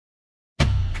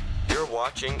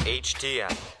watching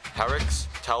HTN, Herricks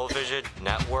Television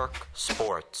Network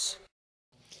Sports.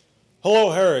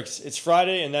 Hello Herricks, it's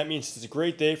Friday and that means it's a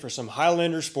great day for some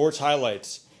Highlander sports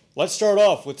highlights. Let's start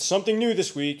off with something new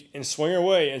this week and swing our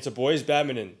way into boys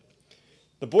badminton.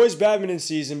 The boys badminton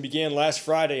season began last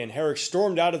Friday and Herricks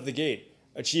stormed out of the gate,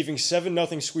 achieving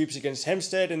 7-0 sweeps against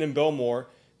Hempstead and in Belmore,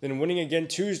 then winning again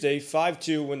Tuesday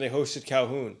 5-2 when they hosted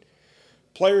Calhoun.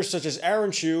 Players such as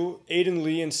Aaron Chu, Aiden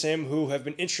Lee, and Sam Hu have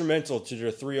been instrumental to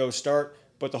their 3-0 start,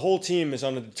 but the whole team is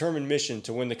on a determined mission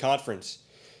to win the conference.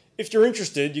 If you're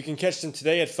interested, you can catch them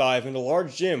today at 5 in the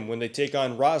large gym when they take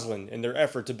on Roslyn in their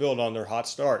effort to build on their hot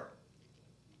start.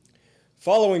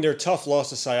 Following their tough loss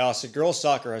to Syosset, girls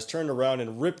soccer has turned around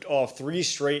and ripped off 3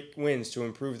 straight wins to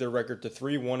improve their record to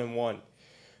 3-1-1.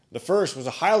 The first was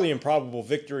a highly improbable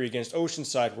victory against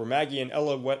Oceanside where Maggie and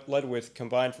Ella Ledwith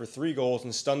combined for 3 goals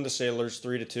and stunned the Sailors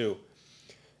 3-2.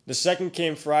 The second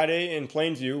came Friday in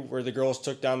Plainview where the girls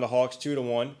took down the Hawks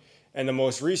 2-1, and the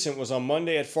most recent was on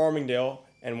Monday at Farmingdale,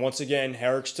 and once again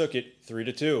Herricks took it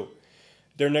 3-2.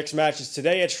 Their next match is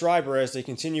today at Schreiber as they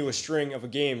continue a string of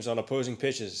games on opposing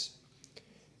pitches.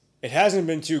 It hasn't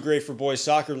been too great for boys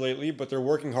soccer lately, but they're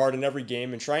working hard in every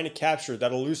game and trying to capture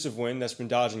that elusive win that's been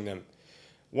dodging them.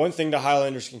 One thing the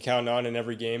Highlanders can count on in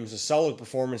every game is a solid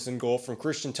performance in goal from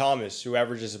Christian Thomas, who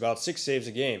averages about 6 saves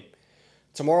a game.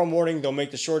 Tomorrow morning, they'll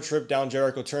make the short trip down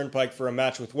Jericho Turnpike for a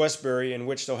match with Westbury, in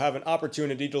which they'll have an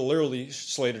opportunity to literally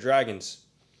slay the Dragons.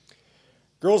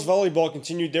 Girls volleyball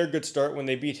continued their good start when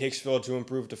they beat Hicksville to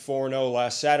improve to 4-0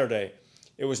 last Saturday.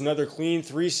 It was another clean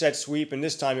 3-set sweep, and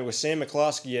this time it was Sam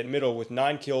McCloskey at middle with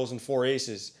 9 kills and 4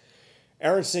 aces.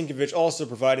 Aaron Sinkovich also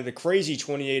provided a crazy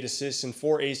 28 assists and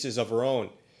 4 aces of her own.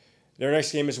 Their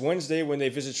next game is Wednesday when they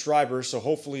visit Schreiber, so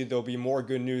hopefully there'll be more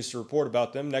good news to report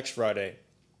about them next Friday.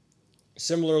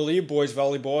 Similarly, boys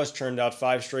volleyball has turned out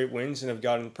 5 straight wins and have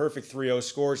gotten perfect 3-0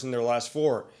 scores in their last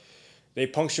 4. They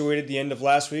punctuated the end of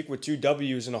last week with 2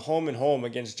 W's in a home-and-home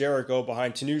against Jericho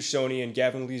behind Tanush Soni and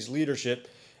Gavin Lee's leadership,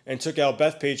 and took out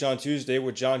Bethpage on Tuesday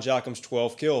with John Jockham's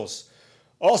 12 kills.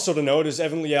 Also to note is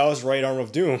Evan Leal's right arm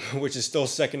of doom, which is still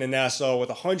second in Nassau with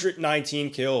 119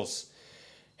 kills.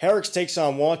 Herricks takes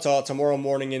on Wantagh tomorrow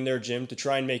morning in their gym to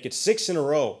try and make it 6 in a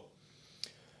row.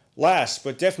 Last,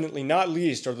 but definitely not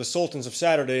least, are the Sultans of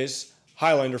Saturdays,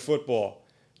 Highlander football.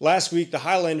 Last week, the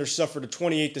Highlanders suffered a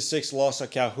 28-6 loss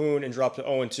at Calhoun and dropped to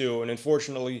 0-2, and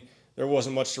unfortunately, there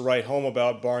wasn't much to write home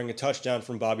about, barring a touchdown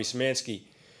from Bobby Szymanski.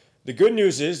 The good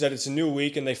news is that it's a new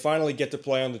week and they finally get to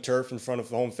play on the turf in front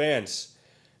of home fans.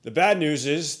 The bad news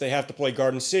is they have to play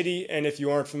Garden City, and if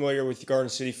you aren't familiar with Garden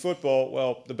City football,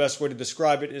 well, the best way to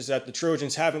describe it is that the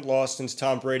Trojans haven't lost since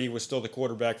Tom Brady was still the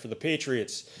quarterback for the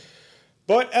Patriots.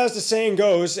 But as the saying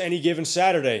goes, any given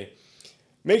Saturday.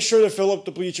 Make sure to fill up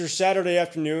the bleachers Saturday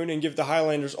afternoon and give the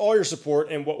Highlanders all your support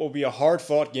in what will be a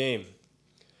hard-fought game.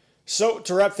 So,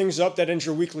 to wrap things up, that ends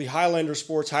your weekly Highlander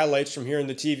sports highlights from here in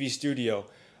the TV studio.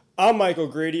 I'm Mike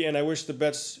O'Grady, and I wish the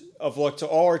best of luck to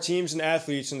all our teams and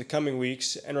athletes in the coming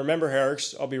weeks. And remember,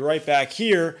 Herricks, I'll be right back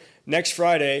here next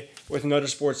Friday with another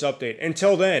sports update.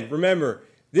 Until then, remember,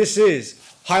 this is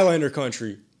Highlander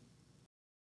Country.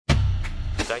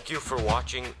 Thank you for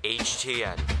watching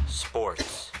HTN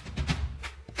Sports.